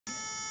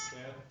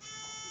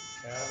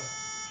Shannon, Adam,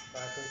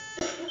 Patrick,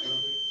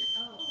 Ruby,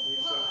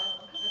 Lisa,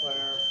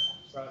 Claire,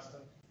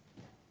 Preston.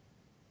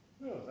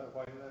 No,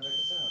 why did that make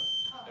a sound?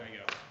 There you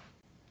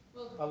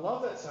go. I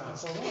love that sound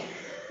so much.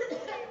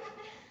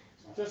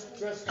 Just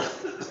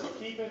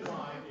keep in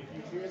mind, if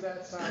you hear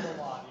that sound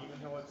a lot,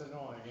 even though it's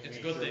annoying, it It's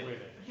a means good you're thing.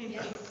 winning.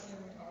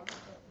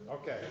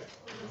 Okay.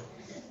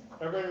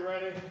 Everybody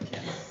ready?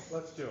 Yes.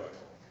 Let's do it.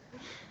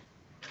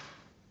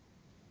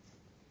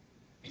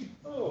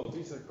 Oh,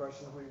 these are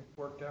questions we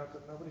worked out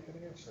that nobody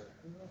could answer.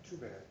 Not too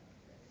bad.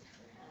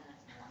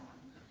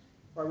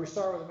 All right, we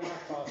start with a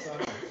math class on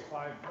it's a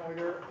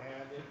 5-pointer,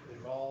 and it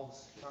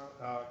involves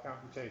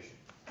computation.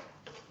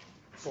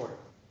 Sort of.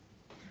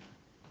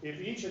 If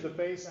each of the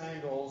base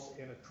angles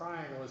in a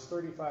triangle is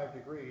 35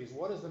 degrees,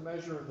 what is the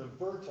measure of the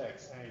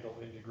vertex angle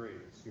in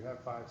degrees? You have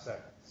 5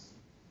 seconds.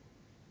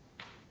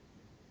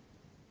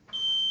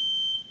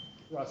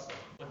 Rustin.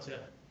 110.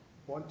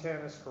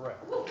 110 is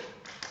correct.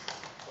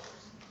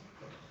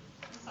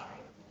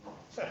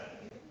 Sorry.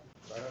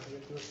 Right up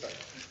into a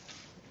second.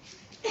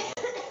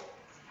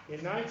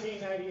 In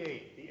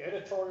 1998, the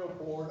editorial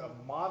board of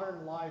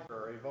Modern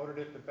Library voted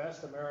it the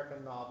best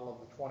American novel of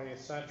the 20th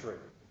century.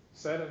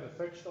 Set in the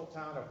fictional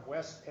town of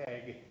West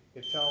Egg,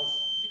 it tells...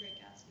 The Great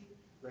Gatsby.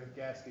 Great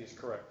Gatsby is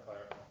correct,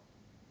 Claire.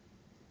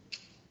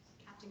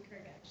 Captain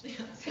Kirk, actually.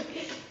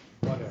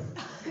 Whatever.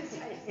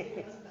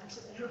 It wasn't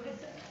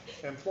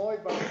actually.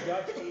 Employed by the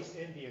Dutch East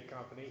India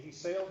Company, he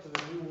sailed to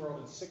the New World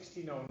in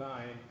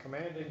 1609,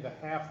 commanding the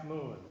Half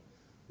Moon.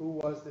 Who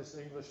was this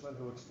Englishman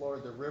who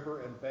explored the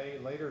river and bay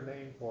later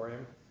named for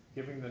him,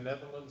 giving the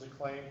Netherlands a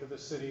claim to the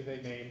city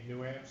they named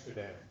New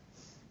Amsterdam?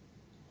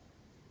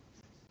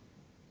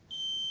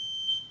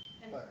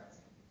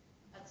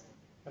 Hudson.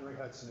 Henry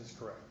Hudson is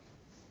correct.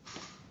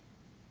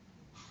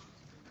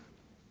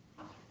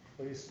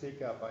 Please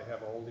speak up. I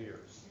have old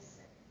ears. Yes,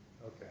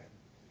 sir. Okay.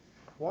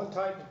 One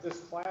type of this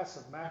class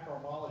of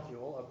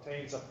macromolecule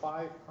obtains a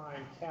 5'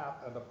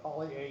 cap and a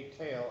poly-A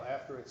tail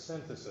after its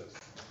synthesis.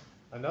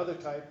 Another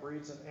type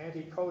breeds an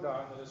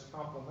anticodon that is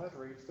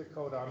complementary to the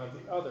codon of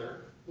the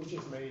other, which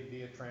is made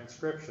via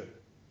transcription.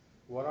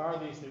 What are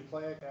these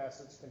nucleic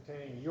acids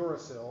containing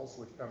uracils,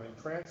 which come in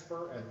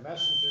transfer and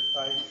messenger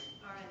types?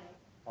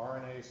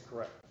 RNA. RNA is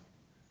correct.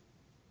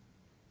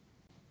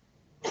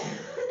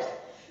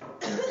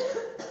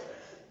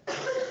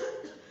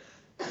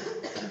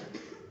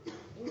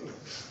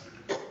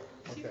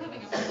 She's Okay.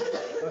 having a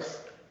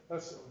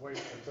Let's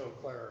wait until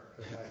Claire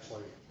can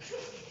actually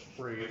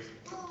breathe.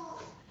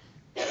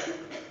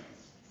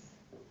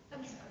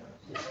 I'm sorry.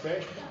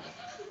 Okay?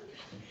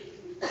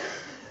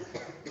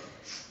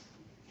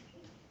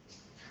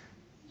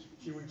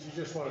 She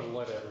just wanted to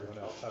let everyone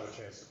else have a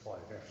chance to play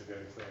after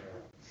getting through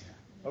it.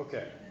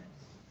 Okay.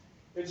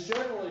 It's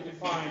generally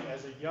defined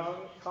as a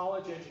young,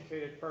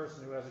 college-educated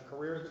person who has a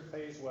career that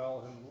pays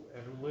well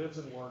and who lives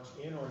and works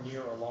in or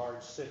near a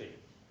large city.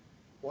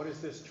 What is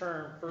this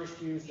term,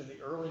 first used in the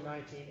early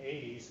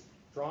 1980s,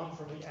 drawn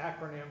from the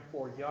acronym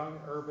for Young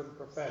Urban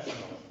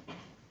Professional?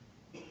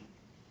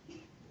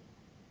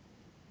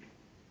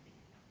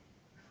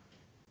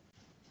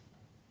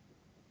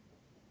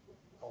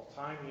 All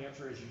time, the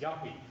answer is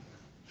yuppie.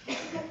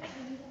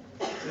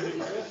 It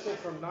existed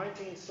from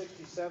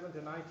 1967 to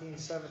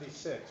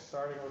 1976,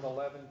 starting with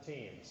 11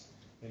 teams.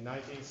 In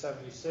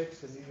 1976,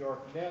 the New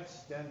York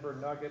Nets, Denver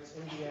Nuggets,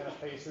 Indiana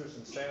Pacers,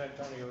 and San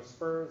Antonio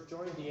Spurs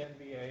joined the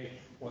NBA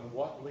when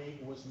what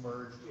league was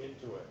merged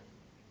into it?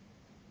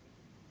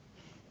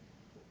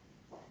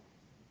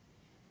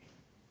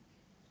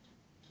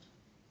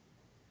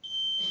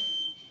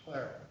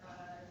 Claire.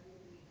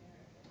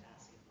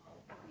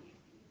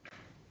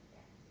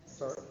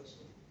 Sorry?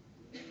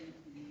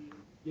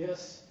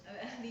 Yes?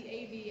 The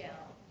ABL.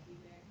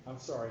 I'm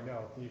sorry,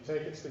 no. Can you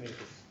take it,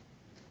 Schenevus?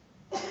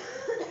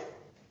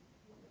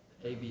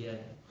 ABA.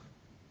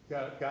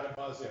 Got to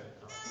buzz in.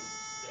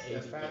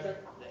 Yes,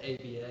 Patrick? The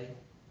ABA.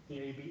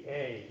 The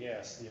ABA,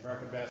 yes, the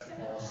American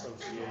Basketball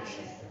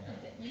Association.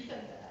 You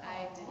said that.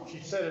 I didn't. She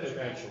said it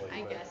eventually.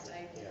 I but, guessed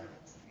I did. Yeah.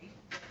 Sorry.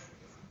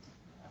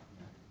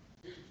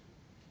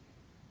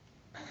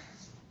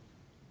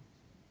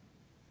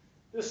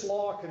 This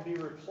law can be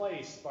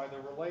replaced by the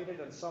related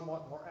and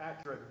somewhat more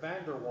accurate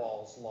van der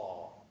Waals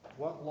law.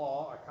 What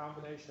law, a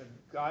combination of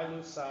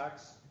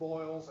Gay-Lussac's,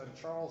 Boyle's, and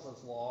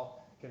Charles's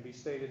law, can be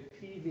stated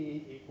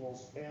PV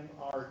equals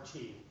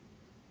nRT?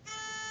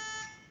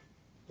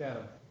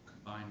 Denham.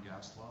 Combined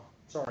gas law.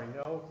 Sorry,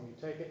 no. Can you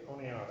take it?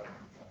 Oneonta.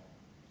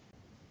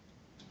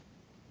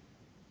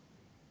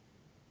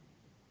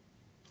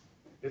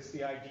 It's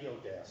the ideal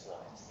gas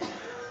law.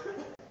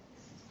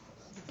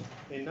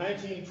 In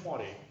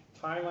 1920,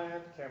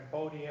 Thailand,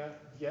 Cambodia,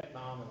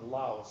 Vietnam, and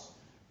Laos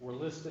were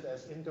listed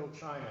as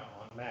Indochina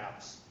on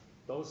maps.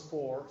 Those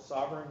 4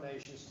 sovereign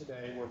nations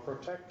today were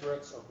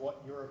protectorates of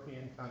what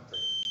European country?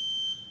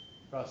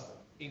 Preston.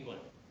 England.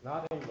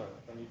 Not England.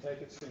 Can you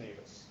take it,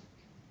 Schenevus?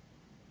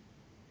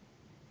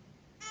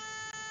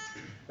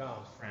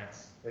 Don.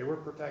 France. They were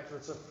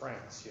protectorates of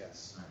France,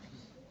 yes.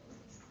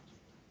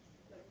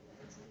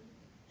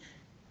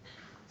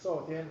 So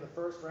at the end of the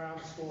first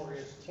round, the score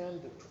is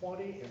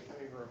 10-20 in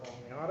favor of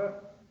Oneonta.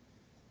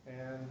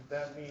 And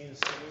that means,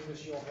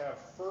 Schenevus, you'll have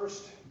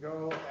first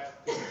go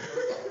at the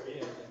first bid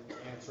in the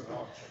answer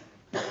auction.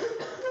 And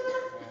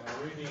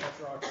I'll read the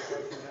answer auction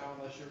question now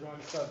unless you're going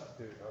to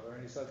substitute. Are there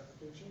any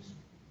substitutions?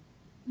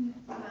 No,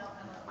 I'm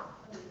not.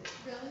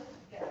 Really?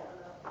 Yeah,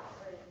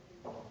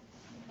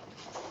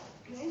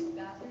 I'm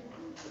not.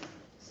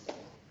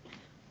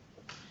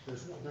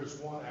 There's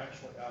one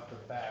actually out the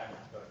back,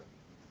 but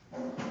you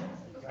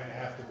kind of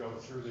have to go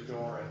through the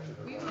door and to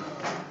the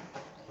right.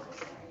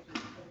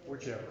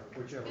 Whichever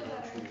works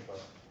for you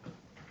both.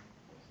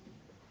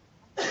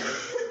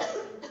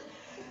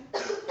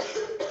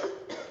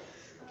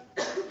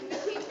 Can we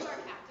change who our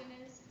captain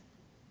is?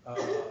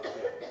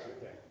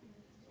 Okay.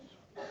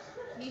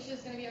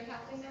 Nisha's gonna be our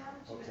captain now?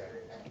 Okay.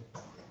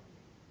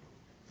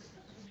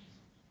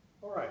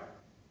 All right.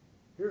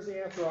 Here's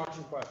the answer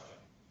auction question.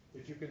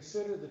 If you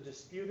consider the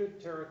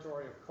disputed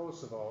territory of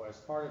Kosovo as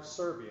part of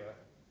Serbia,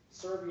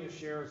 Serbia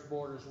shares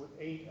borders with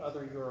 8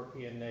 other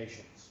European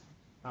nations.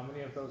 How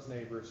many of those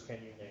neighbors can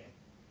you name?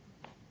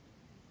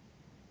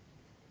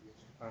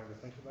 Time to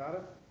think about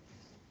it.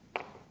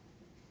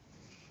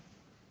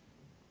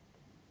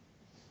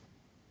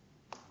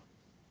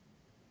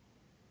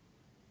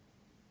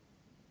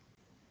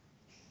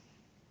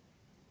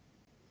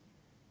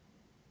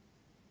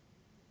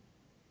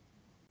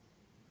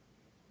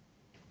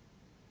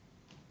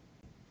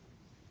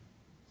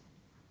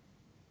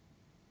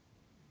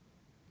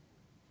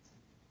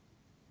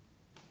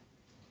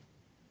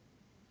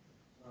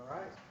 All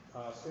right,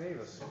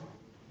 Schenevus,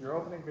 your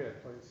opening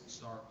bid, please.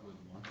 Start with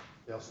 1.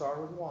 They'll start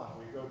with 1.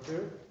 Will you go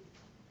 2?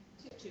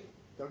 2.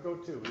 They'll go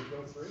 2. Will you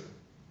go 3?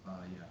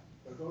 Yeah.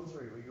 They'll go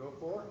 3. Will you go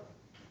 4?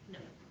 No.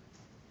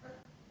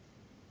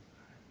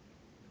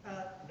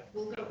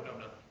 We'll go.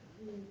 No.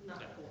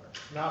 Not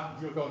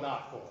 4. You'll go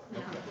not 4.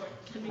 Not Okay.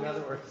 4. In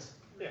other words,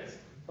 yes.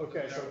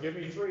 Okay, so give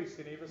me 3,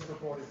 Schenevus, for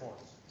 40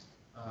 points.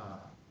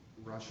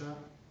 Russia.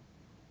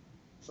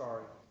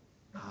 Sorry.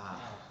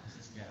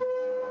 Yeah.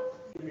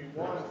 Give me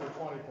 1 for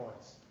 20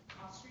 points.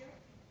 Austria?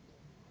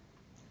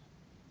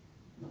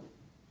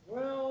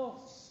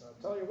 Well,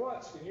 I'll tell you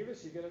what,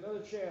 Schenevus, you get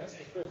another chance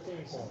for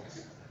 15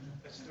 points.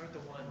 Let's start the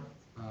 1.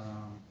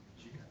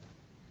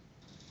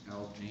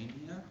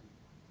 Albania.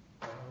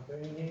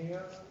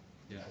 Albania.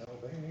 Yeah.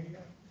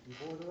 Albania. You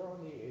border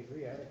on the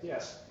Adriatic.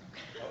 Yes.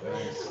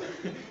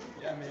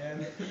 Yeah,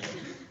 man.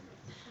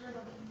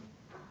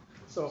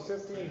 So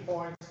 15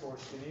 points for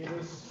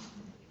Schenevus.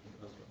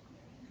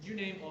 Could you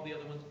name all the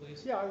other ones,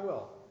 please? Yeah, I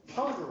will.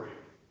 Hungary,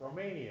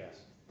 Romania,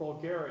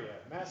 Bulgaria,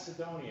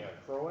 Macedonia,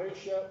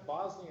 Croatia,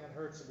 Bosnia and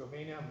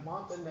Herzegovina,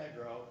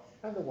 Montenegro,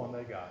 and the one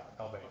they got,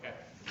 Albania. Okay.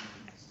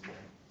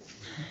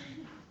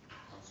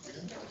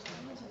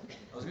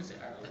 I was going to say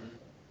Ireland.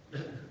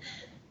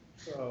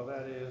 So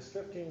that is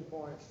 15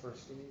 points for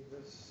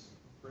Schenevus,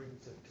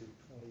 brings it to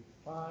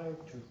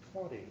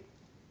 25-20.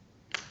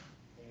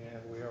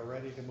 And we are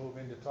ready to move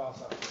into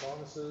toss-up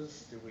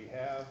bonuses. Do we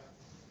have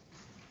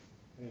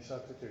any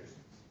substitutions?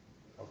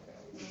 Okay.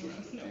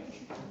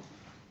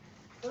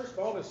 First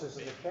bonus is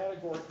in the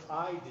category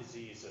eye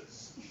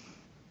diseases.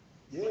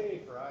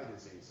 Yay for eye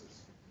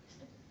diseases.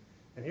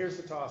 And here's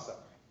the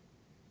toss-up.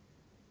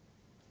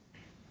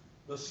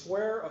 The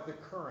square of the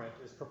current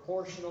is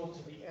proportional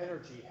to the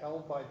energy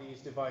held by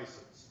these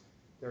devices.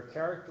 Their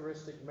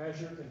characteristic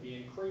measure can be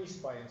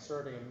increased by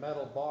inserting a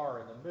metal bar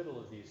in the middle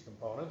of these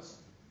components.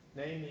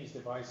 Name these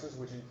devices,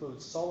 which include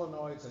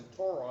solenoids and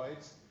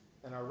toroids,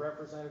 and are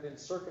represented in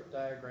circuit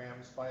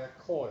diagrams by a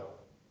coil.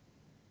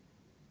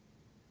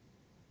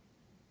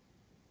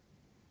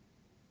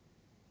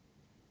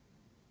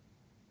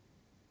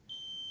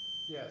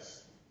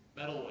 Yes.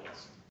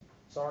 Metalloids.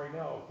 Sorry,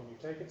 no. Can you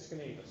take it,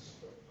 Schenevus?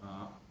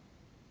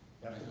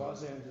 You have to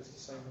buzz in just the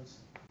same as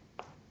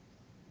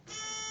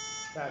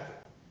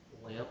Patrick.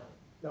 Lamp.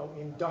 No,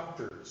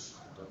 inductors.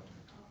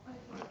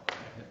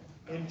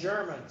 In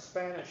German,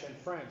 Spanish, and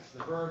French,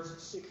 the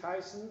verbs sich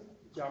heißen,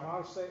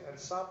 llamarse, and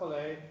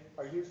s'appeler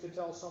are used to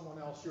tell someone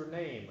else your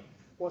name.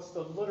 What's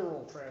the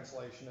literal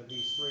translation of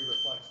these 3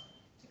 reflexes?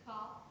 To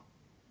call?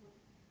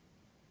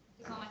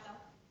 To call myself?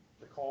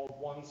 To call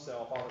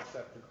oneself. I'll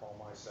accept to call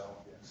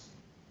myself, yes.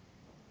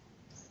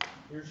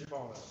 Here's your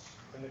bonus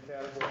in the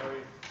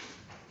category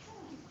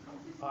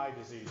eye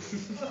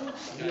diseases.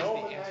 The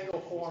open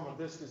angle form of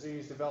this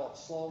disease develops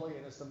slowly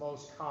and is the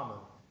most common.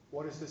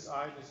 What is this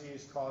eye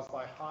disease caused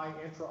by high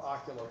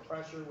intraocular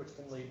pressure, which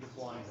can lead to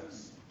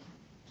blindness?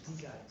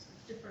 Pink eyes.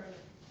 Deferred.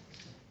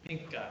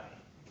 Pink eye.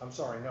 I'm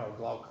sorry, no,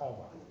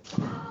 glaucoma.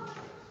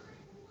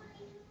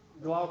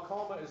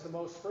 Glaucoma is the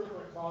most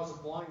frequent cause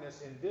of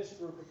blindness in this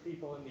group of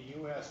people in the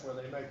U.S., where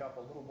they make up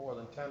a little more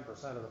than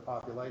 10% of the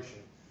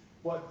population.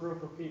 What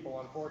group of people,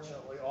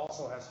 unfortunately,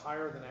 also has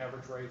higher than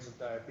average rates of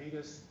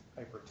diabetes,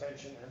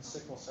 hypertension, and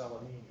sickle cell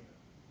anemia?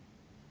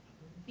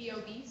 The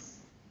obese?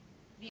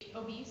 The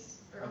obese?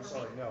 Or I'm overweight?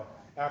 sorry, no,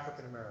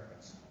 African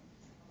Americans.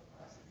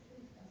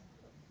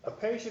 A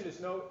patient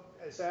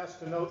is asked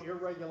to note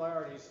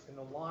irregularities in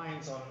the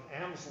lines on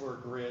an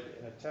Amsler grid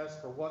in a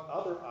test for what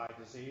other eye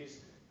disease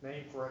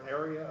named for an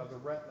area of the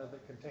retina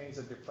that contains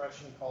a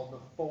depression called the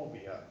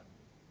fovea.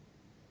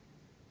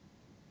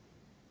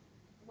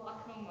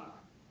 Glaucoma.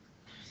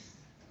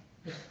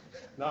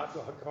 Not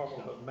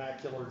glaucoma, but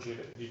macular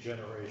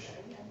degeneration.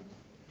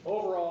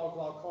 Overall,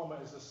 glaucoma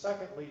is the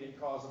second leading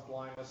cause of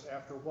blindness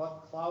after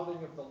what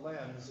clouding of the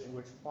lens in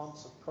which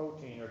clumps of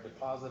protein are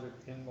deposited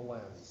in the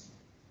lens?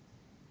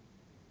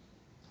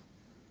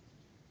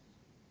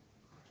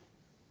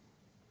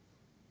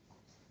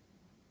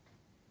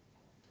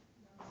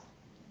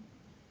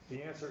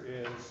 The answer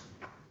is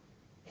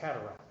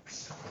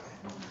cataracts.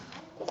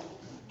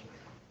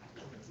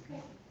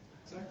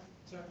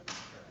 Sir.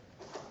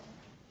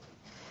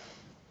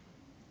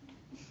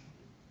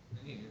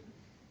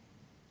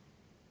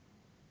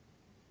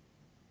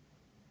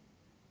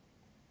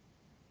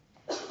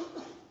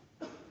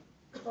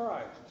 All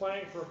right,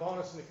 playing for a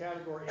bonus in the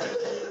category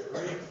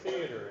Greek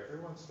theater,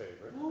 everyone's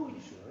favorite. Oh,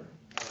 sure.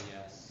 Oh,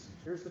 yes.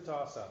 Here's the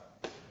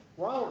toss-up.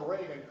 Ronald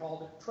Reagan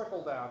called it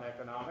trickle-down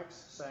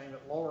economics, saying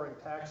that lowering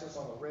taxes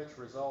on the rich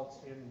results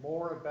in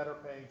more and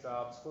better-paying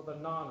jobs for the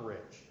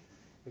non-rich.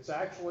 It's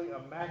actually a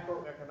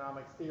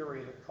macroeconomic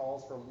theory that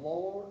calls for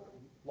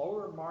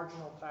lower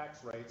marginal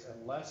tax rates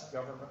and less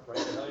government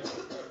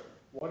regulation.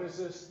 What is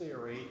this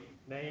theory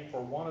named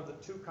for one of the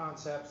two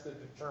concepts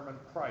that determine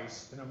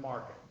price in a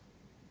market?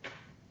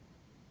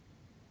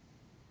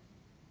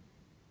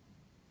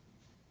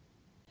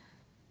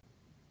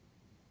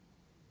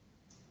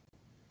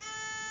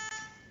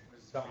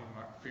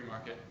 Free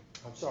market.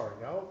 I'm sorry,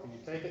 no? Can you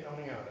take it?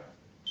 Oneonta.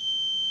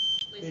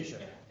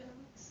 Laissez-faire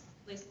economics.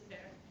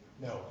 Laissez-faire.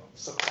 No,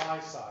 supply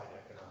side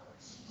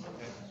economics.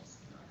 Okay.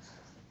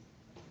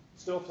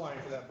 Still playing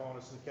for that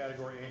bonus in the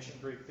category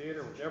ancient Greek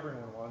theater, which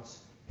everyone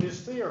wants.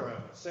 His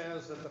theorem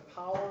says that the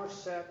power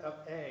set of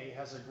A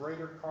has a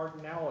greater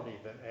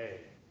cardinality than A.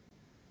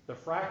 The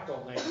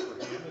fractal name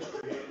for him is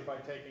created by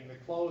taking the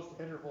closed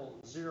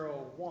interval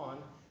 0, 1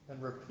 and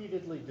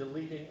repeatedly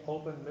deleting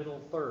open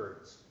middle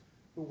thirds.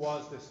 Who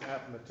was this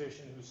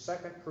mathematician whose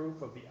second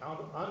proof of the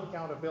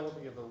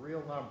uncountability of the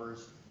real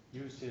numbers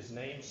used his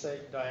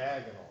namesake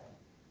diagonal?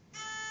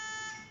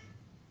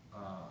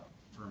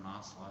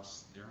 Fermat's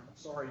last theorem.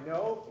 Sorry,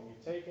 no. Can you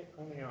take it?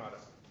 Oneonta.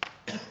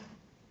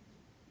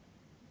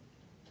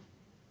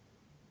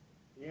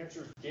 The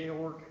answer is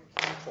Georg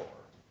Cantor.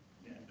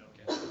 Yeah,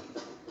 no.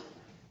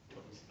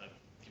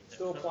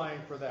 Still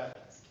playing for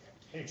that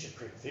ancient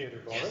Greek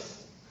theater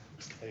bonus.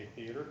 A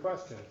theater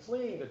question.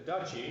 Fleeing the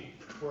duchy,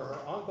 where her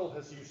uncle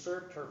has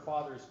usurped her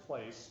father's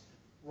place,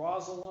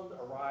 Rosalind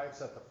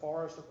arrives at the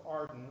Forest of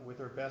Arden with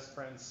her best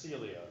friend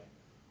Celia.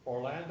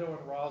 Orlando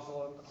and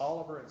Rosalind,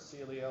 Oliver and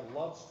Celia,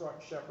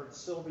 love-struck shepherds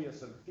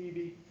Silvius and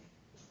Phoebe,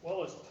 as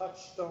well as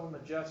Touchstone the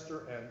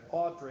Jester and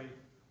Audrey,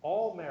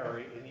 all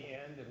marry in the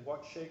end in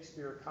what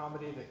Shakespeare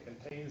comedy that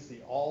contains the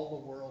all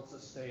the world's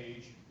a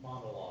stage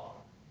monologue?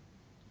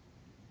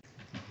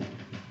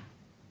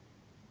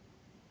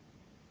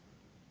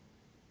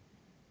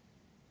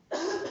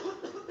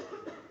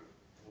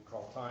 We'll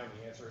call time.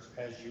 The answer is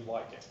As You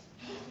Like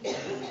It.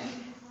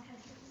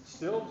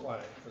 Still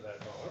playing for that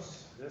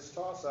bonus. This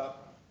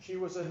toss-up. She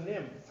was a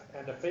nymph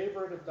and a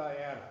favorite of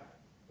Diana,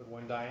 but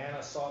when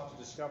Diana sought to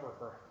discover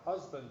her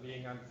husband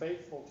being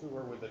unfaithful to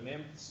her with the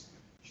nymphs,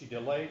 she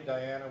delayed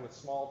Diana with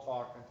small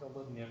talk until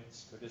the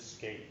nymphs could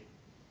escape.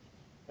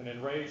 An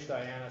enraged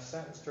Diana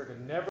sentenced her to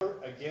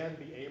never again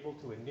be able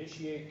to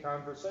initiate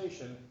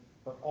conversation,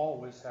 but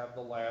always have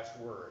the last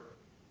word.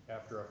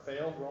 After a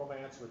failed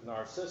romance with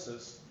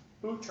Narcissus,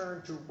 who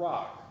turned to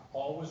rock,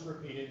 always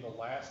repeating the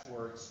last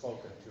word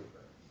spoken to her?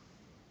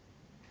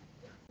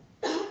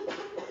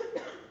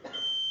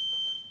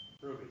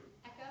 Ruby.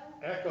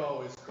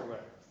 Echo is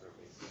correct,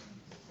 Ruby.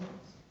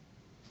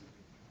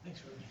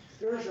 Thanks, Ruby.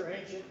 Here's your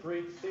ancient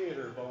Greek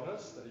theater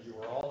bonus that you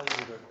were all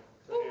eager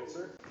to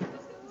answer.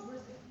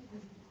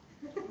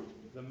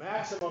 The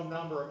maximum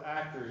number of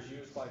actors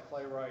used by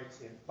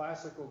playwrights in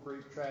classical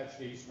Greek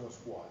tragedies was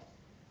what?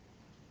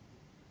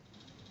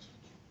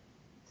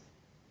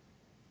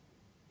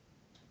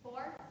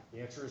 4.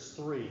 The answer is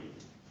 3.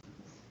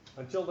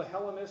 Until the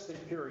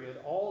Hellenistic period,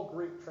 all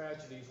Greek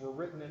tragedies were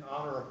written in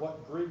honor of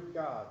what Greek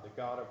god? The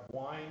god of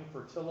wine,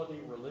 fertility,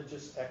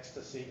 religious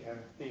ecstasy, and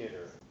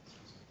theater.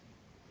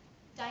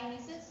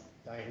 Dionysus.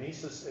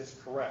 Dionysus is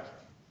correct.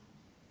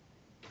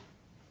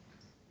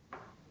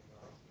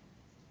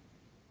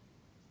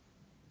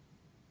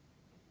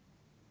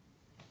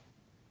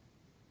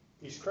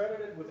 He's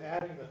credited with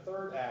adding the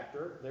third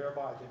actor,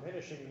 thereby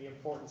diminishing the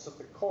importance of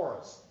the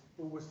chorus.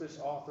 Who was this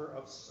author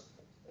of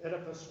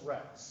Oedipus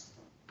Rex?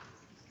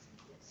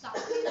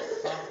 Socrates.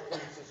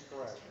 Sophocles is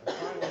correct. And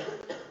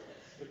finally,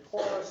 the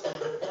chorus of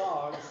the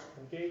frogs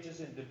engages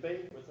in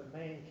debate with the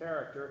main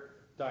character,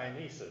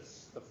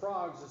 Dionysus. The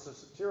Frogs is a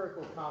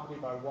satirical comedy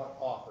by what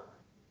author?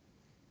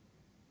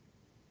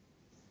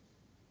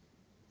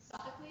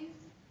 Sophocles.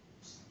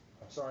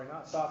 I'm sorry,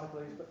 not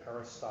Sophocles, but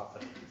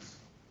Aristophanes.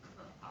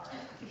 All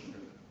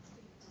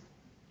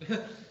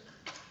right.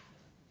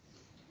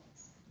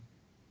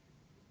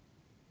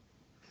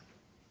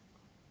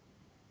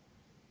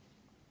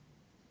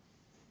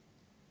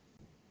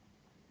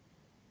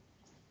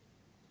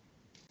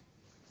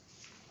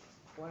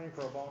 playing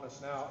for a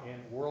bonus now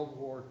in World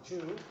War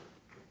II.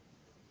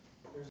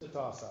 Here's the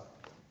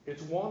toss-up.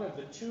 It's one of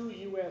the 2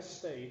 U.S.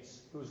 states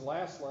whose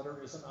last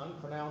letter is an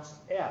unpronounced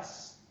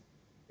S.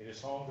 It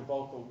is home to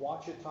both the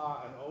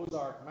Ouachita and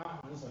Ozark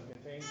Mountains and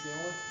contains the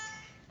only...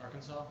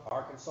 Arkansas?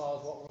 Arkansas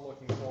is what we're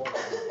looking for.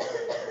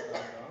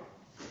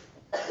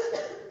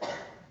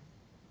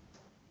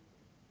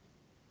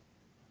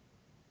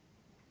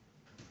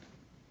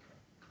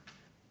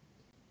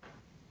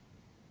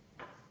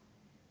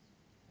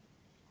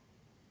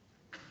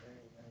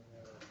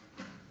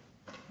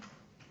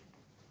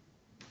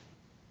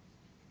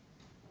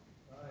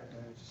 I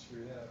managed to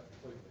screw that up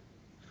completely.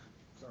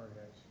 Sorry,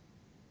 guys.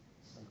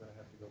 I'm going to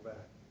have to go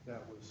back.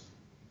 That was...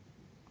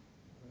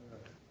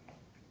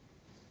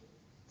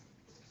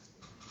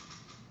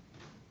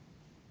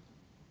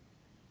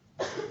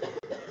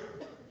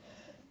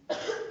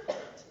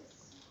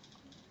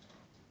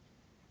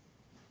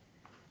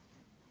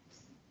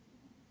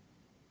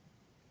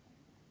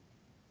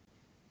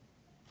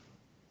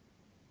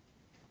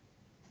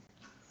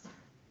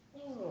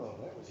 Oh,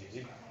 that was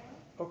easy.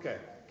 Okay.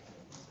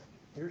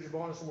 Here's your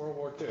bonus in World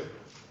War II.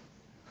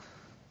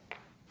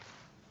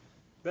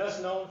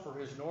 Best known for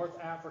his North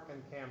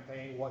African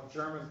campaign, what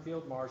German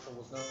field marshal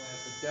was known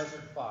as the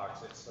Desert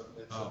Fox? It's the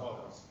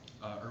bonus.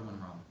 Erwin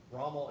Rommel.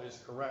 Rommel is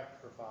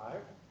correct for 5.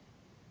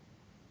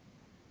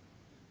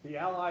 The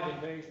Allied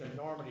invasion of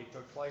Normandy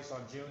took place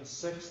on June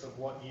 6th of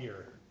what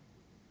year?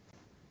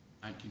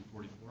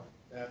 1944.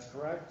 That's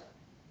correct.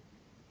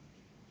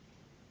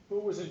 Who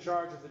was in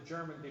charge of the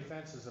German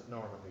defenses of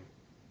Normandy?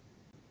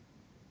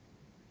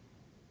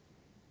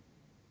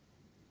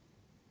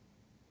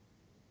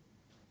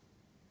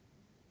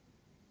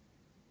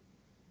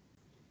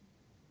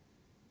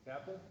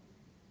 Captain?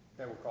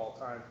 Okay, we'll call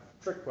time.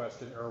 Trick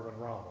question, Erwin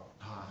Rommel.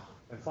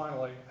 And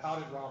finally, how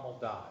did Rommel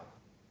die?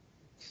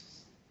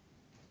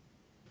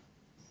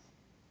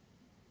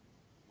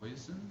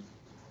 Poison?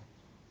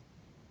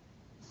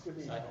 Give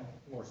me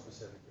more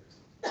specific.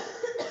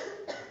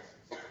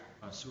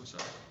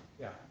 Suicide.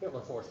 Yeah,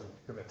 Hitler forced him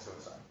to commit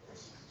suicide.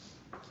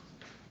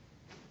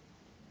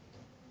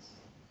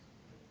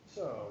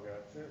 So,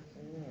 got 15.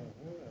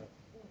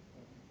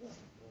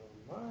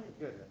 Oh, my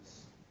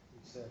goodness. He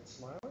said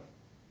smiling.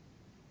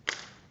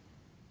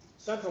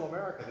 Central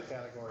America, the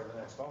category of the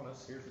next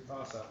bonus. Here's the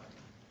toss-up.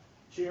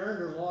 She earned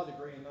her law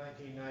degree in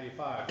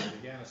 1995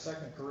 and began a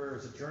second career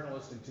as a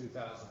journalist in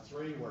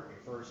 2003, working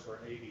first for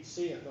an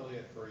ABC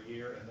affiliate for a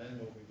year and then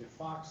moving to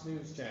Fox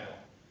News Channel,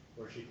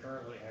 where she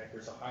currently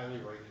anchors a highly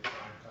rated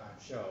primetime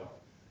show.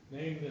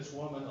 Name this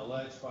woman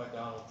alleged by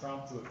Donald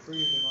Trump to have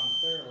treated him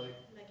unfairly.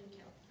 Megyn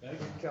Kelly.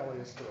 Megyn Kelly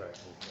is correct.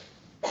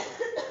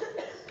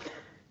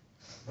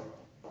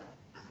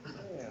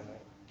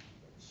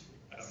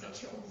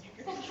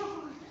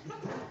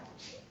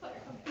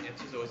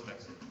 Answer's always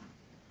best.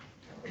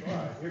 All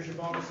right, here's your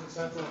bonus in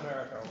Central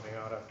America,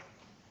 Oneonta.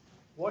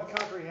 What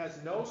country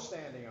has no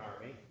standing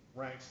army,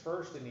 ranks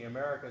first in the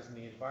Americas in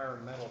the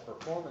Environmental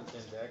Performance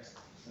Index,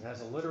 and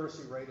has a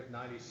literacy rate of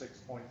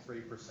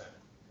 96.3%?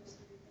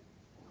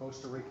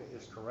 Costa Rica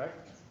is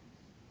correct.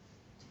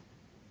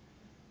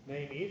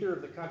 Name either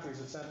of the countries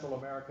of Central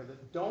America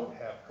that don't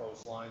have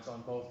coastlines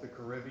on both the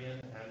Caribbean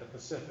and the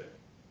Pacific.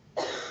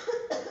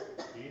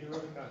 Either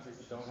of the countries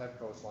that don't have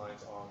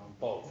coastlines on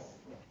both.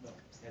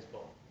 Has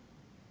both.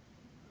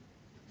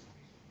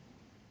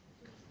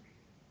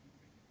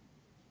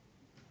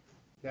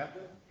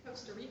 Captain?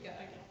 Costa Rica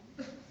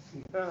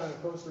again.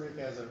 Costa Rica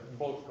has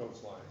both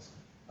coastlines.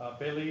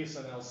 Belize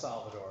and El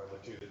Salvador are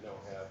the 2 that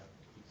don't have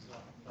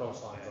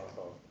coastlines on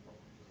both.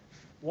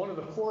 One of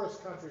the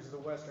poorest countries of the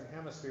Western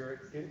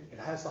Hemisphere, it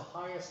has the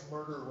highest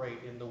murder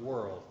rate in the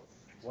world.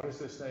 What is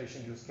this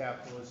nation whose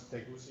capital is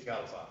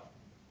Tegucigalpa?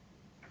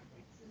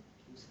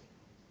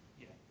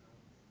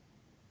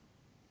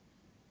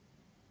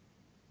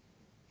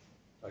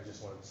 I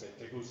just wanted to say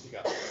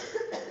Tegucigalpa.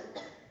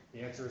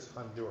 The answer is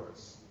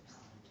Honduras.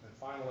 And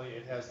finally,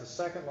 it has the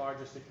second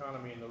largest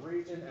economy in the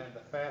region and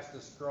the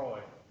fastest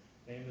growing.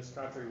 Name this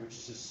country which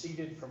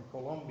seceded from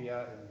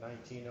Colombia in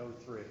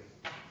 1903.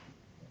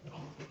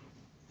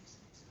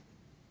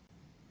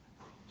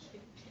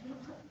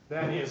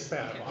 That is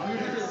Panama.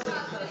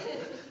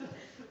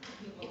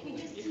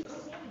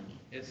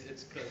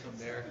 It's because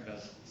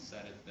America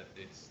decided that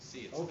they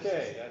see it.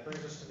 Okay, that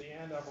brings us to the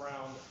end of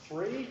round 3.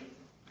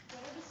 What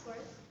are the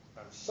scores?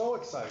 I'm so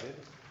excited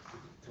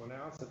to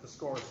announce that the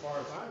score, as far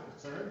as I'm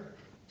concerned,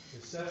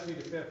 is 70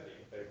 to 50 in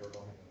favor of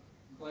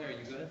Oneonta. Claire, are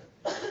you good?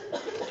 Are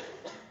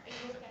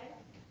you okay?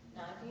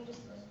 No, can you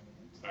just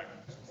Sorry.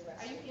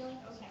 Are you feeling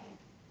okay?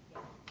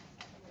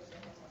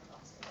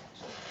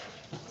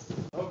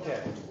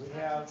 Okay, we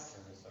have.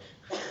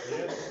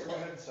 Yes, go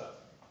ahead, son.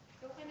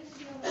 Go find us a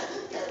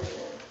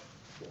deal.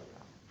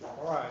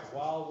 All right,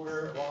 while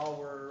we're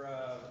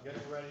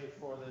getting ready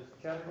for the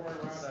category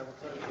round, I will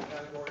tell you the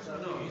categories are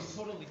No, these. he's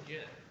totally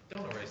legit.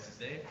 Don't erase his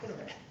name.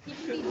 You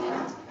can be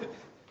pinned.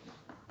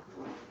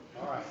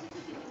 All right.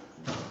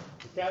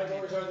 The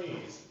categories are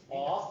these.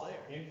 Off,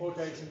 in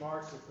quotation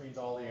marks, which means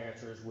all the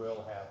answers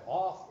will have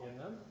off in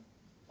them.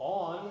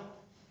 On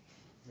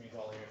means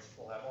all the answers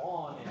will have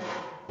on in it.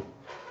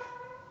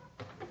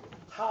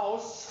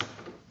 House,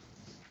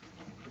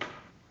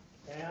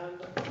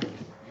 and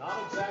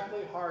not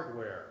exactly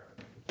hardware.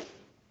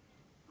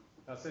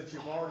 Now, since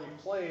you've already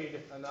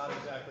played a not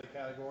exactly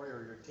category,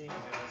 or your team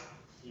has,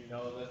 you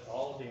know that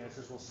all of the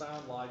answers will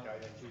sound like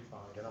items you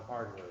find in a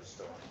hardware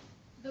store.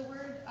 The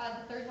word,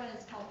 the third one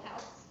is called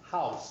house.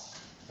 House,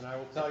 and I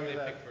will tell you They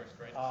that pick first,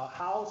 right?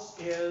 house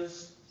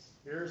is,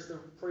 here's the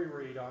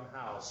pre-read on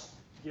house.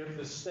 Give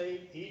the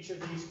state each of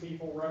these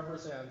people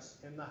represents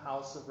in the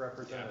House of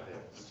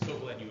Representatives. I'm so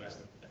glad you asked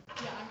them that.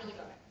 Yeah, I'm really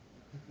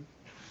good.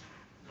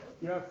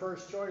 You have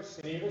first choice,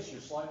 Schenevus, you're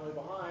slightly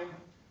behind.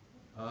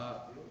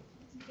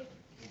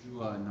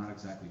 We'll do not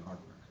exactly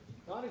hardware.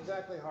 Not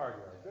exactly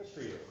hardware, good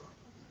for you.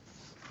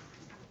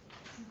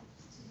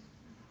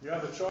 You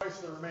have a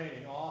choice of the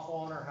remaining, off,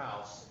 on, or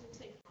house.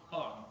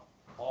 On.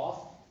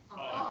 Off,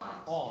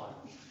 on.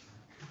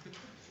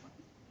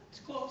 It's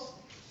close.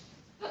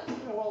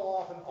 Well,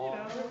 off and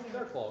on,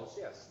 they're close,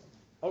 yes.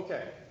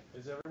 Okay,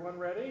 is everyone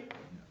ready?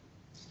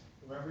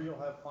 Remember, you'll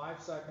have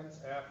 5 seconds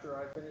after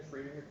I finish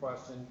reading the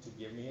question to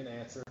give me an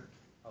answer.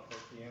 I'll take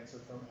the answer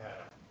from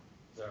Adam.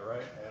 Is that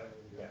right, Adam?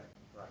 Yeah,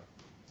 right.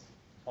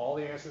 All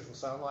the answers will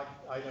sound like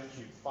items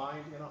you'd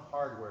find in a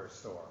hardware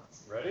store.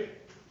 Ready?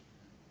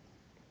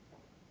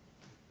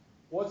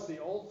 What's the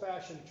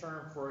old-fashioned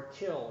term for a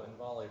kill in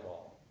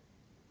volleyball?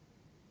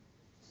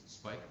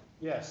 Spike.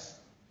 Yes.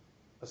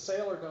 A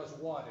sailor does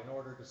what in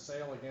order to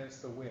sail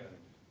against the wind?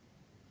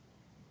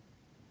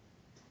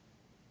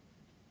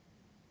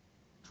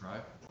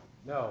 Drive.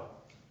 No.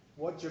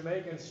 What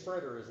Jamaican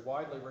sprinter is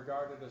widely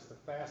regarded as the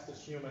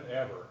fastest human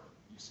ever?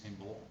 Usain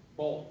Bolt.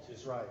 Bolt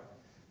is right.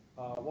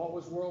 What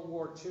was World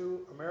War II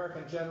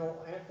American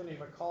General Anthony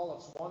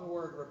McAuliffe's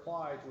one-word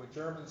reply to a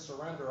German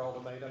surrender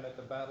ultimatum at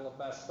the Battle of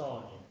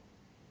Bastogne?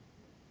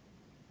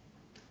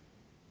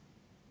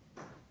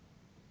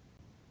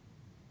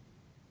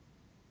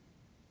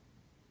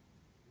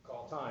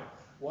 Call time.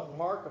 What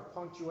mark of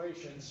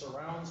punctuation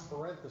surrounds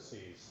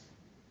parentheses?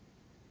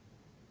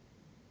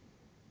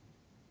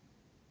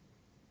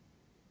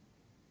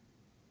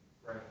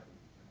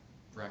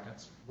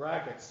 Brackets.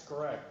 Brackets,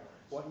 correct.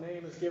 What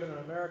name is given in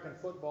American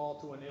football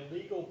to an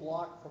illegal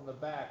block from the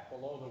back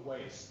below the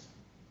waist?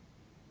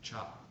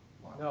 Chop.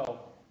 Block. No.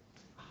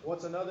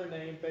 What's another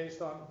name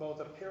based on both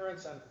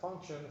appearance and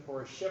function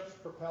for a ship's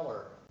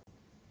propeller?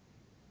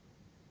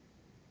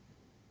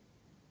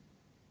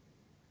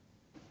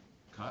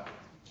 Cut.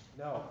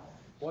 No.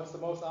 What's the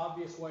most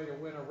obvious way to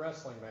win a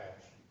wrestling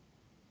match?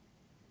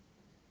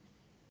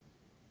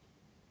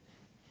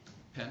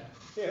 Pen.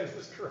 Yes,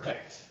 that's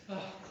correct.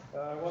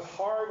 What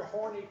hard,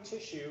 horny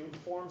tissue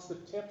forms the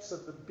tips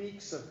of the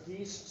beaks of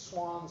geese,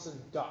 swans,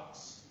 and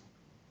ducks?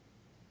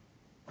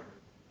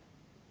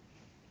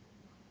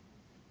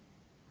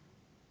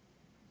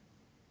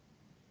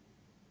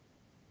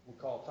 We'll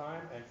call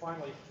time. And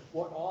finally,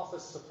 what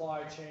office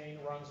supply chain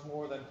runs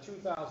more than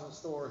 2,000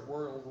 stores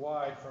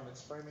worldwide from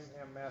its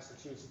Framingham,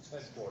 Massachusetts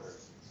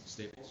headquarters?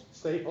 Staples.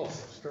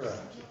 Staples, is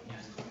correct.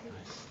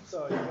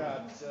 So you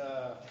got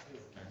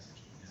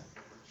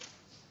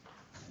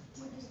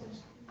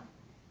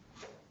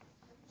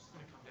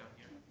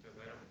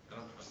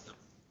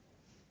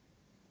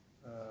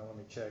let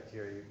me check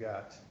here. You've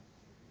got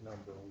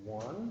number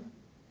 1,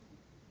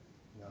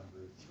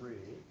 number 3,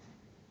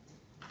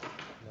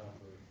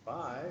 number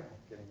 5,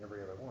 getting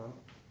every other one,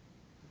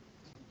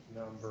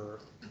 number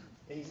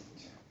 8,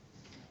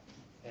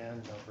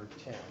 and number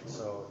 10.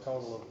 So a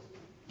total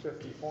of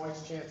 50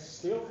 points. Chance to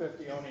steal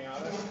 50,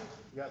 Oneonta.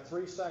 You got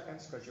 3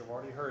 seconds because you've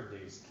already heard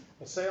these.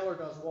 A sailor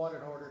does what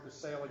in order to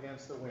sail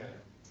against the wind?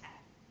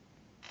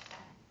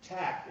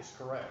 Tack is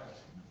correct.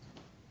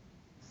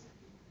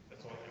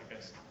 That's all I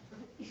guess.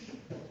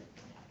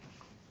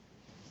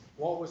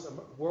 What was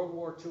World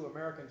War II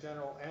American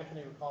General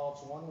Anthony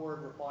McAuliffe's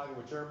one-word reply to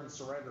a German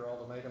surrender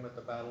ultimatum at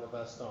the Battle of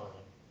Bastogne?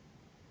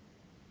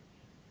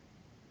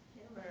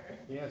 Hammer.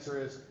 The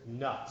answer is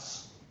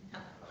nuts.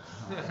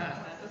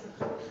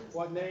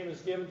 What name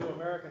is given to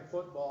American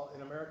football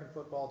to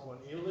an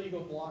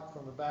illegal block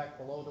from the back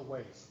below the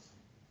waist?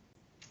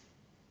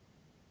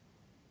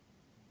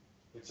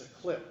 It's a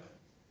clip.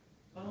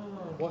 Oh,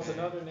 What's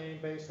another name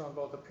based on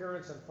both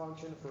appearance and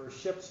function for a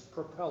ship's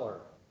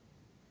propeller?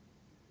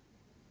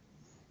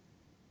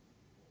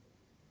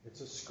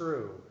 It's a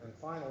screw. And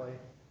finally,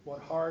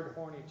 what hard,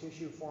 horny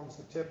tissue forms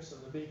the tips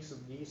of the beaks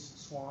of geese,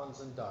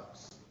 swans, and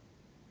ducks?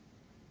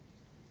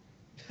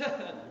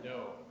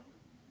 No.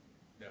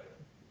 No.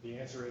 The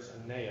answer is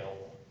a nail.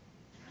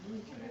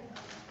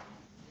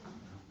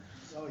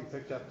 So you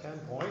picked up 10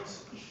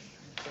 points.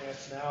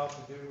 Chance now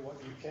to do what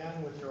you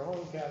can with your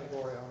own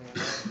category.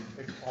 You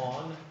pick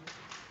on.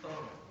 Oh,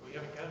 we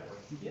have a category.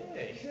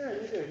 Yay. Sure,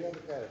 you do. You have a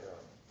category.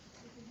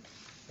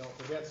 Don't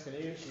forget,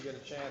 Schenevus, you get a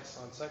chance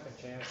on second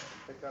chance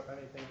to pick up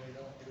anything they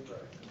don't do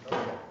right.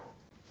 Okay.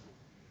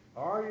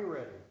 Are you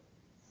ready?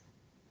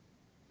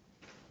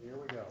 Here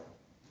we go.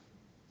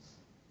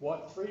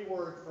 What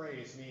 3-word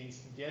phrase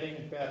means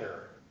getting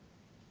better?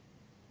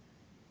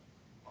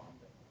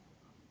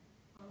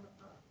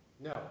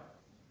 No.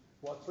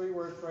 What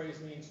three-word phrase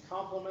means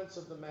compliments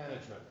of the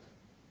management?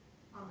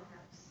 On the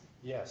house.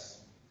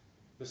 Yes.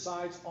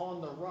 Besides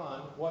on the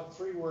run, what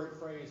three-word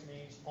phrase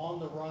means on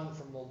the run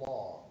from the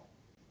law?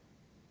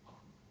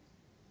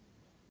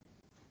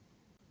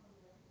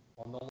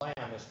 On the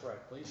lam is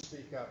correct. Please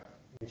speak up.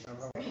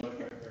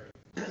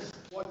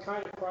 What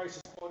kind of price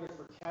is quoted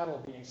for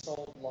cattle being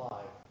sold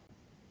live?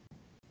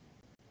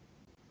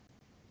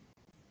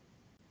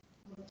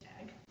 On the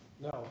tag.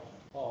 No.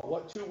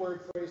 What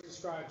two-word phrase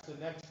describes the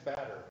next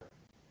batter?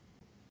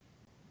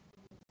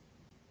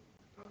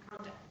 On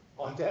contact.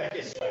 On deck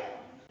is right.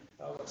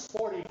 What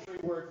sporty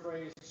three-word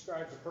phrase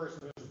describes a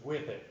person who's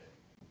with it?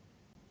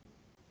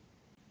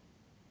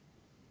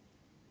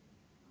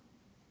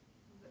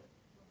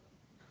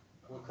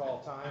 We'll call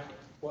time.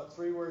 What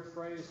three-word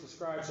phrase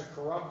describes a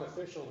corrupt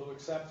official who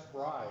accepts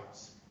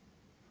bribes?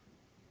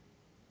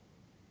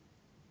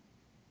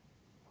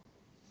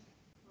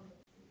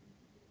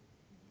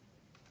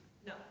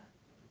 No.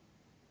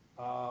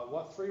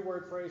 What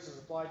three-word phrase is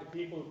applied to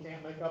people who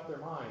can't make up their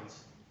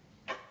minds?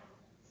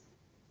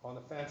 On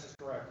the fence is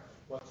correct.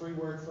 What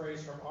three-word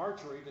phrase from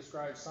archery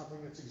describes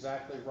something that's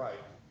exactly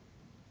right?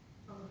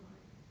 On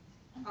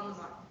the mark. On the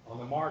mark. On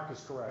the mark is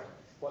correct.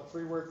 What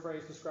three-word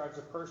phrase describes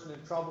a person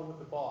in trouble with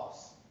the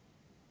boss?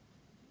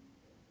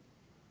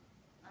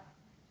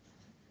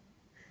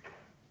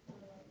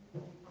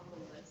 On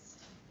the list.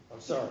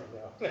 I'm sorry,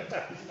 no.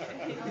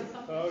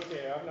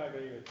 Okay, I'm not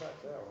going to even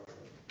touch that one.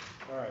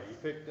 All right, you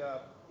picked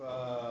up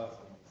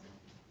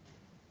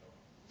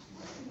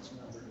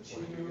number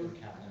 2,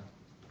 Captain.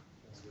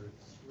 number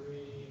 3,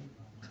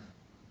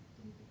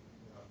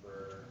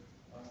 number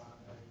 5,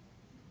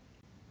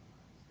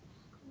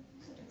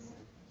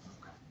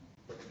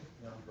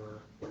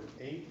 number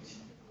 8,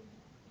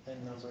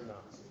 and number 9.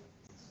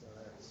 So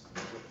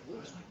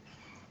that's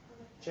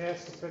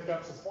chance to pick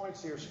up some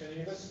points here,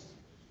 Schenevus.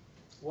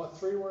 What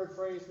three-word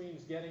phrase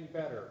means getting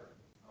better?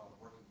 Work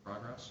in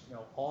progress.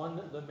 No, on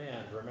the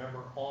mend.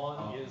 Remember,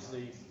 on is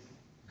the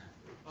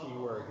key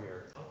word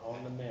here.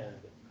 On the mend.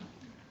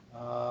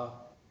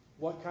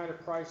 What kind of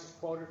price is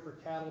quoted for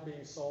cattle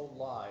being sold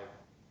live?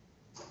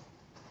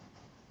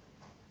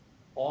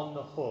 On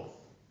the hoof.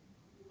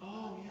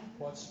 Oh, yeah.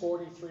 What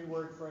sporty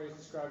three-word phrase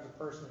describes a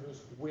person who's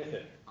with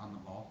it? On the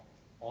ball.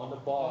 On the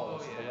ball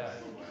is Oh, yeah.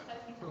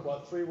 correct.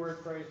 What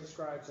three-word phrase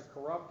describes a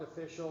corrupt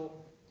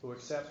official who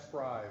accepts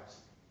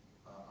bribes?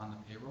 On the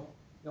payroll.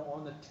 No,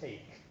 on the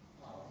take.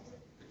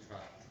 Good try.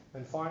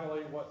 And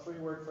finally, what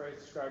three-word phrase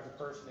describes a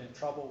person in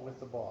trouble with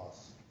the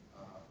boss?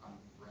 On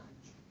the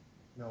fringe.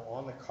 No,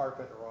 on the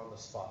carpet or on the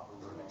spot.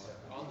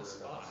 On the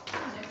spot.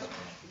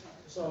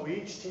 So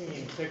each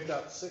team picked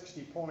up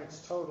 60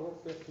 points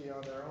total, 50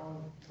 on their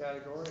own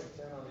category and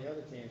 10 on the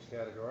other team's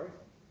category.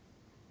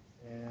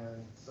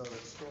 And so the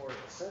score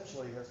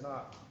essentially has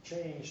not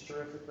changed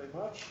terrifically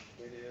much.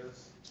 It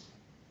is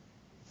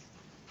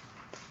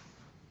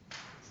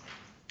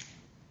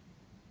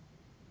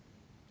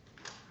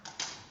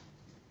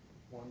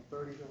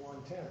 130 to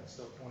 110,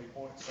 still 20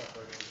 points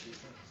separating the two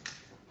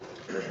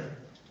teams.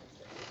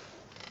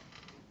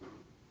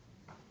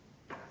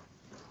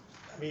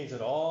 That means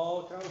it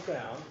all comes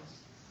down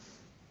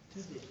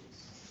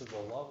to the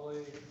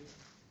lovely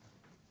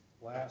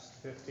last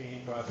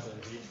 15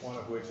 questions, each one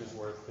of which is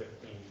worth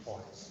 15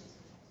 points.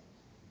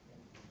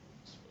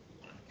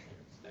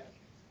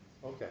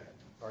 Okay,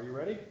 are you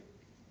ready?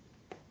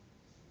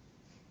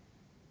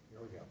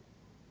 Here we go.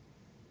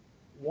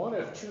 One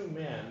of two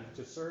men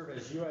to serve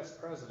as U.S.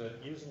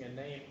 president using a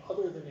name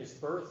other than his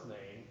birth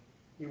name.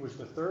 He was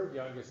the third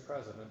youngest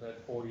president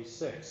at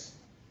 46.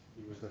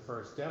 He was the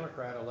first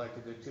Democrat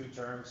elected to 2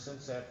 terms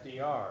since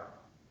FDR.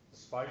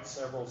 Despite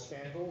several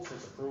scandals,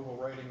 his approval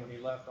rating when he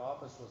left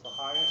office was the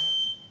highest.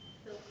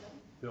 Bill Clinton.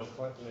 Bill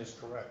Clinton is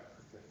correct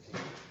for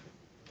 15.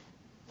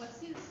 What's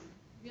his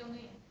real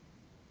name?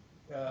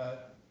 I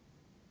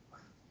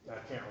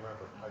can't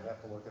remember. I'd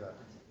have to look it up.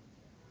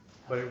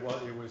 But it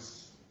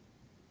was.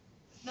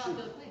 Not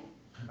Bill Clinton.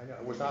 I know,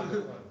 it was not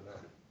Bill Clinton, no.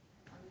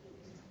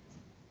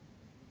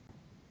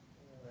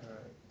 All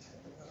right.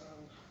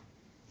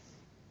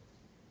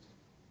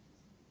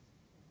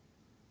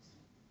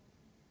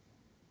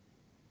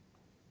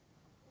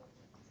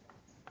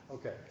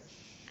 Okay.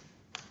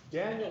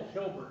 Daniel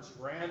Hilbert's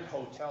Grand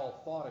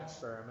Hotel thought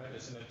experiment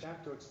is an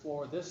attempt to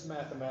explore this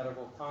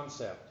mathematical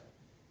concept.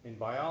 In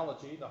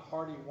biology, the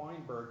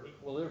Hardy-Weinberg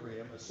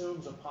equilibrium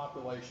assumes a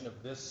population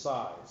of this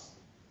size.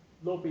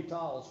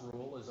 L'Hopital's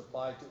rule is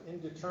applied to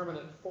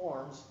indeterminate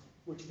forms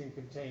which can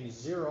contain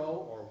 0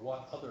 or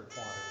what other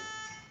quantity?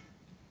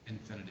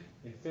 Infinity.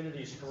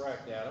 Infinity is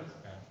correct, Adam.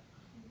 Okay.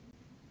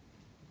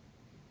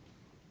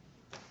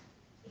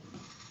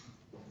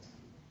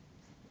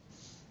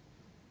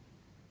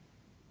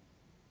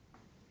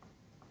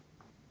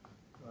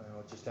 Well,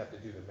 I'll just have to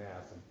do the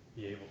math and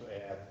be able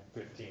to add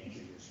 15 to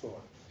your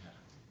score.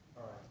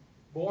 All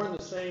right. Born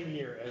the same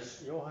year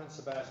as Johann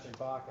Sebastian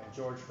Bach and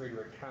George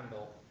Friedrich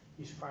Handel,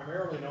 he's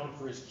primarily known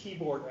for his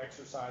keyboard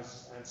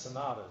exercises and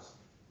sonatas.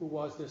 who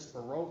was this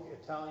Baroque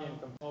Italian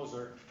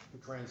composer who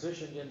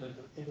transitioned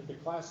into the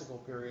classical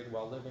period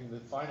while living the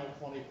final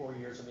 24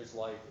 years of his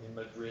life in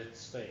Madrid,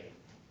 Spain.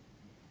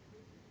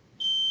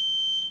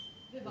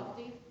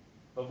 Vivaldi.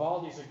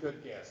 Vivaldi's a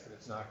good guess, but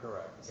it's not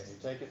correct. Can you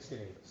take it,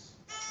 Schenevus?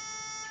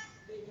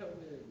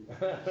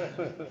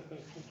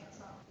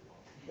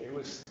 It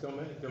was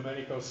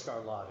Domenico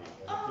Scarlatti.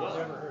 And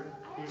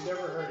if you've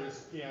never heard his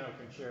piano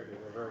concerti,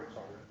 they're very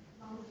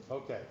fun.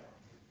 Okay.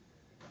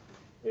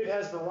 It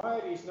has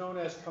varieties known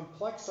as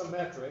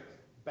complexometric,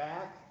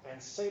 back, and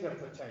zeta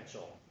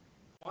potential.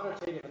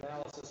 Quantitative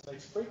analysis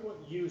makes frequent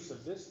use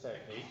of this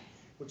technique,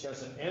 which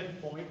has an end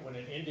point when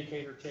an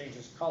indicator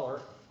changes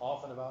color,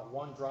 often about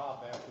one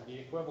drop after the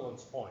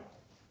equivalence point.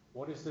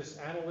 What is this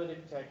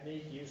analytic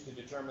technique used to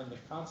determine the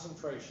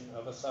concentration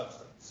of a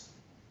substance?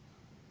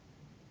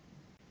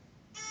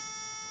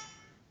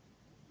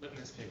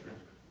 Litmus paper.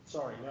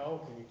 Sorry, no.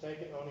 Can you take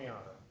it,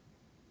 Oneonta?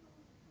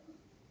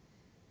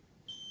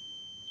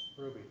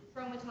 Ruby.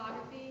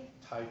 Chromatography.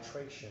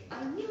 Titration.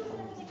 I knew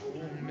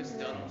it. Miss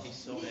Dunn would be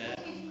so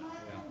mad.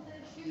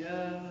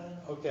 Yeah.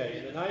 Okay,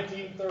 in the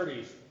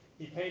 1930s,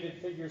 he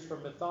painted figures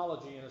from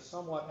mythology in a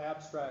somewhat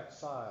abstract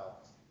style.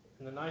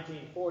 In the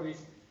 1940s,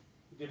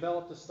 he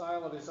developed a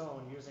style of his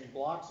own using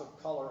blocks of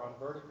color on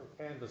vertical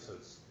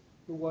canvases.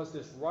 Who was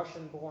this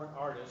Russian-born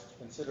artist,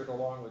 considered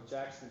along with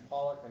Jackson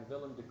Pollock and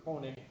Willem de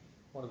Kooning,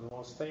 one of the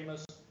most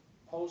famous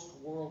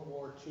post-World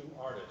War II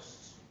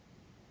artists?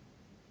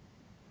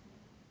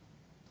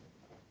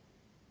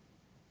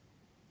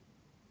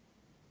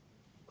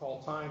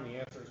 Call time, the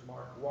answer is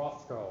Mark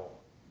Rothko.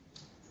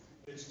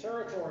 Its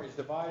territory is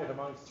divided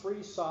among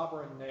 3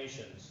 sovereign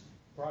nations.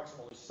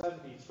 Approximately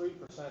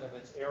 73% of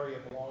its area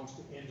belongs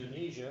to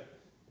Indonesia,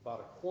 about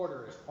a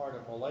quarter is part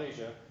of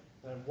Malaysia,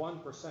 and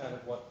 1%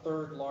 of what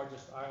third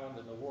largest island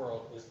in the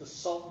world is the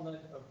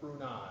Sultanate of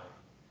Brunei.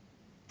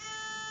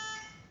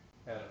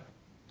 Adam.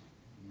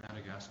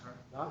 Madagascar?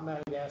 Not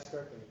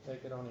Madagascar. Can you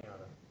take it,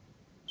 Oneonta?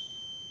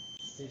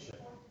 Isha.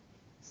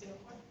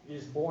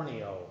 Is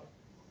Borneo.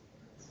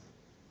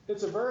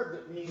 It's a verb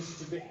that means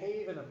to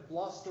behave in a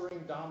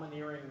blustering,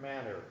 domineering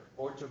manner,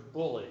 or to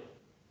bully.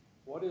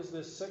 What is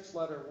this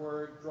 6-letter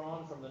word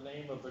drawn from the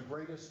name of the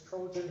greatest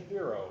Trojan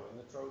hero in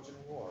the Trojan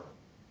War?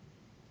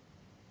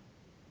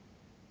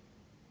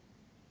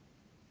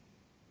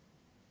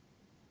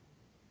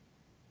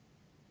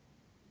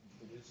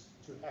 It is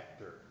to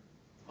Hector.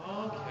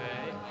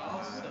 Okay,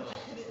 awesome.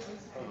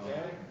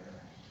 Okay?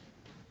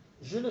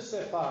 Je ne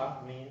sais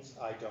pas means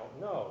I don't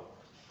know.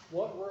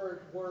 What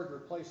word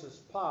replaces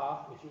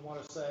pas if you want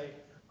to say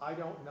I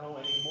don't know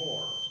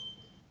anymore?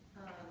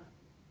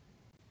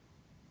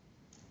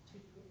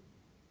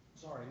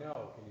 Sorry, no.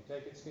 Can you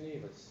take it,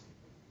 Schenevus?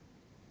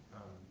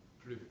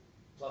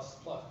 Plus.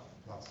 Plus.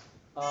 Plus.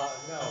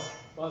 No.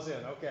 Buzz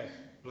in. Okay.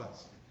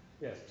 Plus.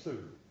 Yes, plus.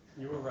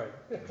 You were right.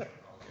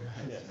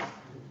 Yes.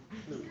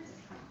 Plus.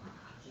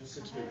 Just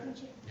a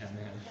two. Yeah,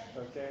 man.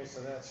 Okay,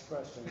 so that's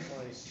question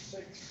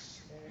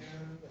 26,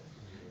 and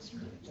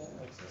that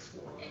makes the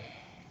score.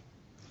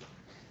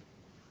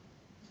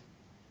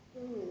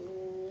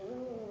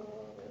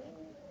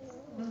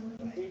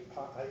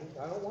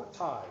 I don't want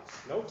ties.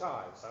 No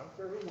ties. I don't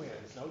care who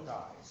wins. No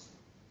ties.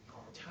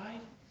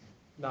 Tied?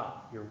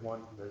 Nah, you're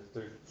one.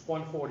 There's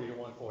 140 to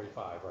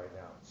 145 right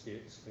now. See,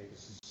 it's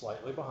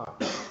slightly behind.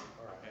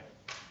 All right.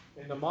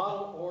 In the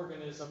model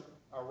organism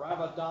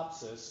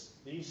Arabidopsis,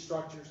 these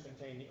structures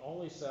contain the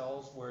only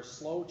cells where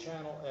slow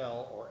channel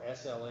L, or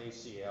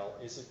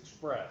SLACL, is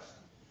expressed.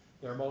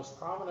 Their most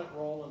prominent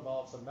role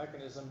involves a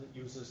mechanism that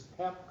uses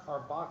PEP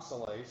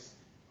carboxylase,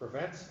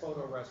 prevents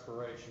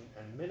photorespiration,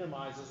 and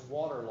minimizes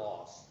water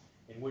loss,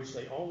 in which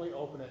they only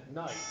open at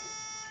night.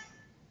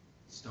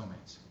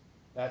 Stomates.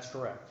 That's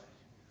correct.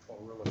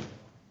 What we're looking for.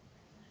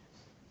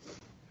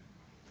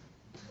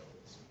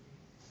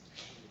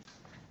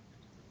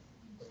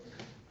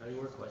 How many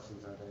more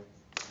questions are there?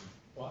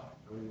 What?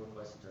 How many more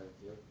questions are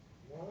there?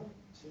 1,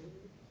 2,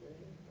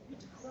 3,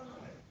 4,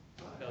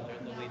 5. No, they're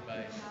in the lead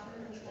by.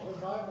 Only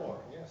 5 more,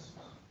 yes.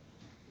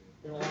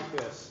 You're going to like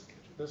this.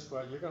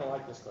 You're going to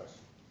like this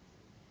question.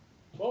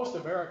 Most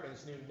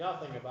Americans knew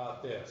nothing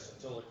about this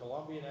until the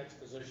Columbian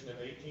Exposition of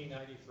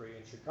 1893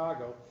 in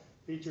Chicago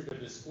featured a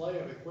display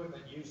of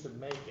equipment used to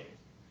make it.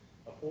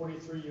 A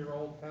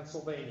 43-year-old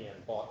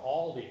Pennsylvanian bought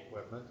all the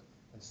equipment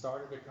and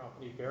started a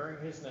company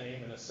bearing his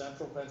name in a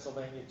central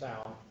Pennsylvania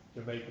town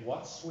to make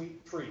what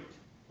sweet treat,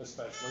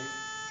 especially,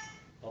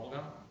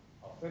 Bubblegum?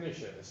 I'll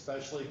finish it,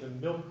 especially the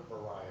milk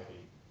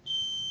variety.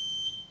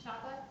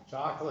 Chocolate.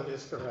 Chocolate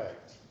is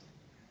correct.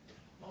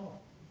 Oh,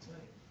 that's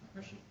right.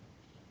 Hershey.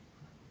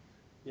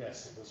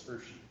 Yes, it was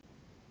Hershey.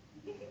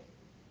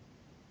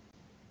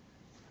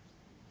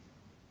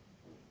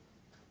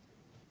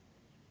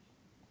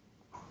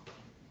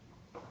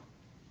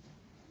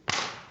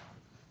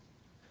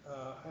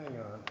 Hang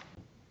on.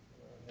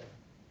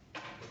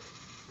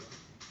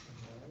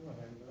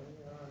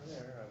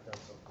 There, I've got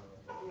something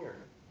over here.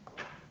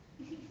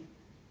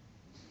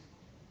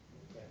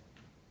 Okay.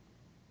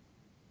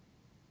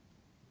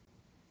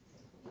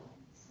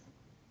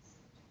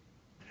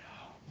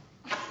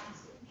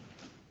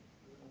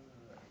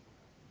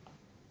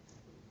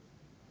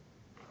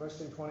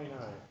 Question 29.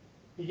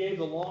 He gave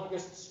the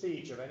longest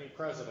speech of any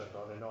president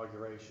on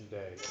Inauguration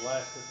Day. It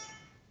lasted,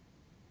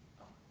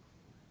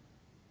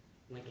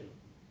 Lincoln.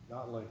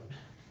 not Lincoln.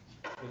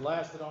 It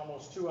lasted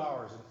almost 2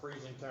 hours in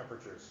freezing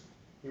temperatures.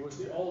 He was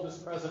the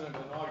oldest president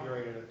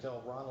inaugurated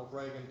until Ronald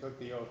Reagan took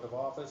the oath of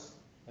office,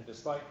 and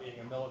despite being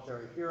a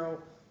military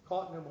hero,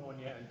 caught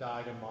pneumonia and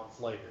died a month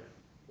later.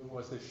 Who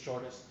was the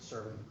shortest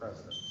serving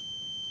president?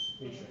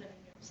 Misha.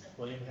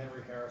 William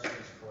Henry Harrison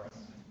is correct.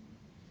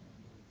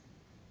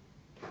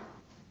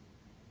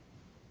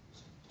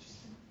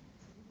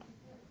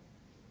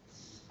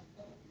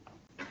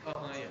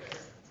 Oh, yeah.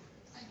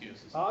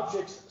 Excuses.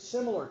 Objects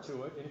similar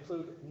to it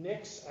include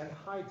Nix and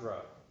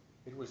Hydra.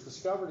 It was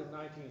discovered in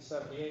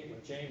 1978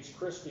 when James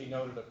Christie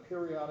noted a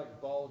periodic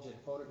bulge in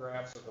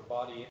photographs of the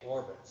body it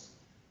orbits.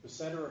 The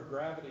center of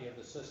gravity of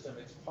the system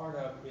it's part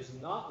of is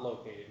not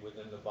located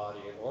within the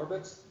body it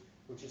orbits,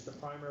 which is the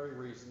primary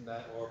reason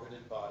that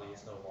orbited body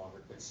is no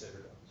longer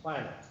considered a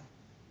planet.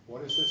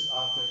 What is this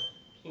object?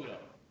 Pluto.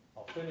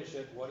 I'll finish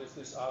it. What is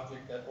this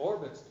object that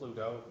orbits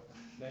Pluto,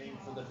 named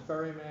for the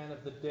ferryman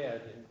of the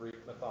dead in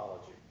Greek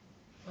mythology?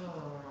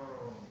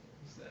 Oh,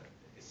 who's that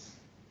face?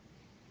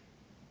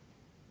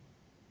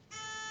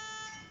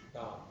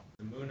 Don.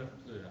 The moon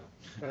of Pluto.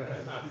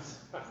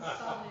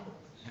 Solid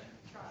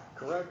try.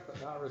 Correct,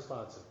 but not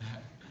responsive.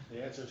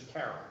 The answer is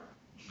Charon.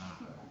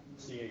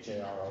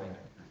 C-H-A-R-O-N.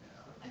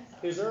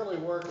 His early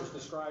work was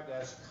described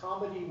as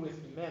comedy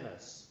with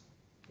menace.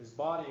 His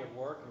body of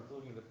work,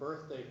 including The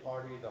Birthday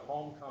Party, The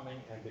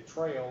Homecoming, and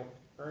Betrayal,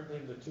 earned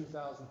him the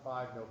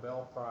 2005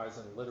 Nobel Prize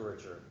in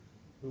Literature.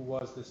 Who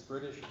was this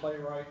British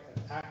playwright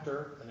and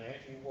actor, an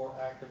anti-war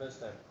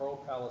activist, and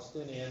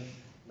pro-Palestinian,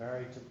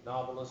 married to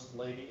novelist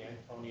Lady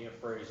Antonia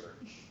Fraser?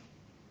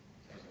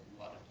 There's a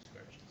lot of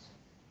descriptions.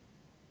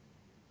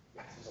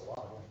 Yes, there's a lot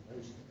of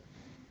information there.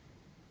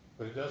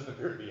 But it doesn't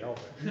appear to be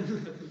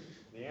helping.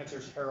 The answer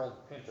is Harold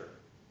Pinter.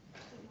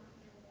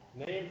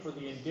 Named for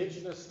the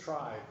indigenous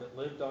tribe that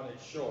lived on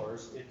its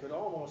shores, it could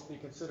almost be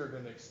considered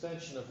an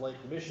extension of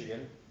Lake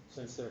Michigan,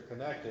 since they're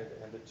connected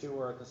and the two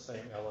are at the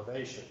same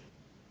elevation.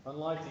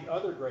 Unlike the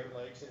other Great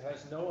Lakes, it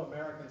has no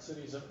American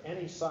cities of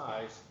any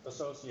size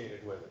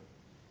associated with it.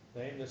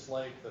 Name this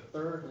lake the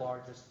third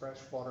largest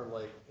freshwater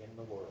lake in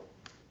the world.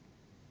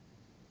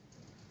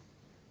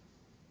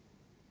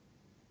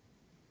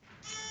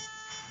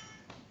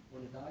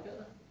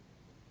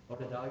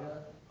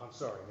 Onondaga? I'm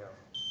sorry, no.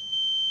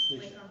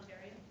 Lake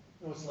Ontario.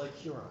 No, it's Lake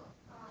Huron.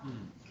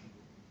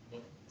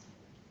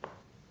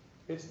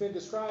 It's been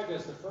described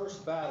as the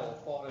first battle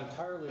fought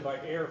entirely by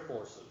air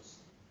forces,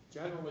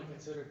 generally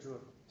considered to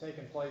have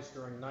taken place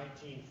during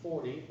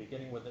 1940,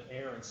 beginning with an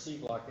air and sea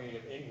blockade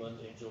of England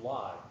in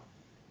July.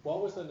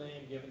 What was the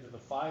name given to the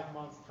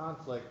 5-month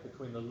conflict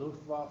between the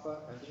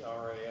Luftwaffe and the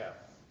RAF?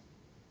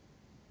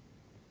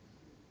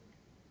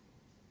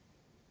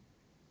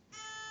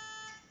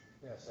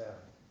 Yes,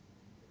 Adam.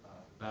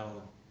 Battle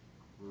of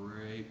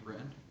Great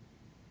Britain.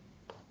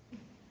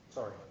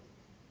 Sorry.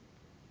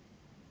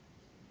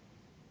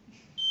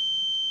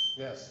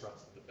 Yes,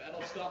 Russ. The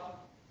battle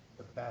stopped.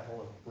 The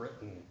Battle of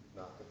Britain,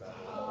 not the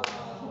Battle of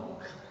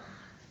Britain.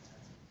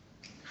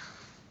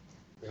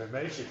 If it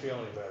makes you feel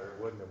any better,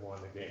 it wouldn't have won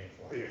the game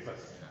for you. But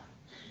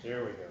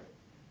here we go.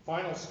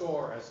 Final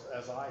score,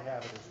 as I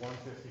have it, is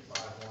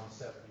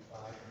 155-175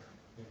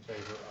 in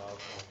favor of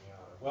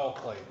Oneonta. Well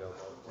played, though,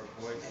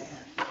 boys.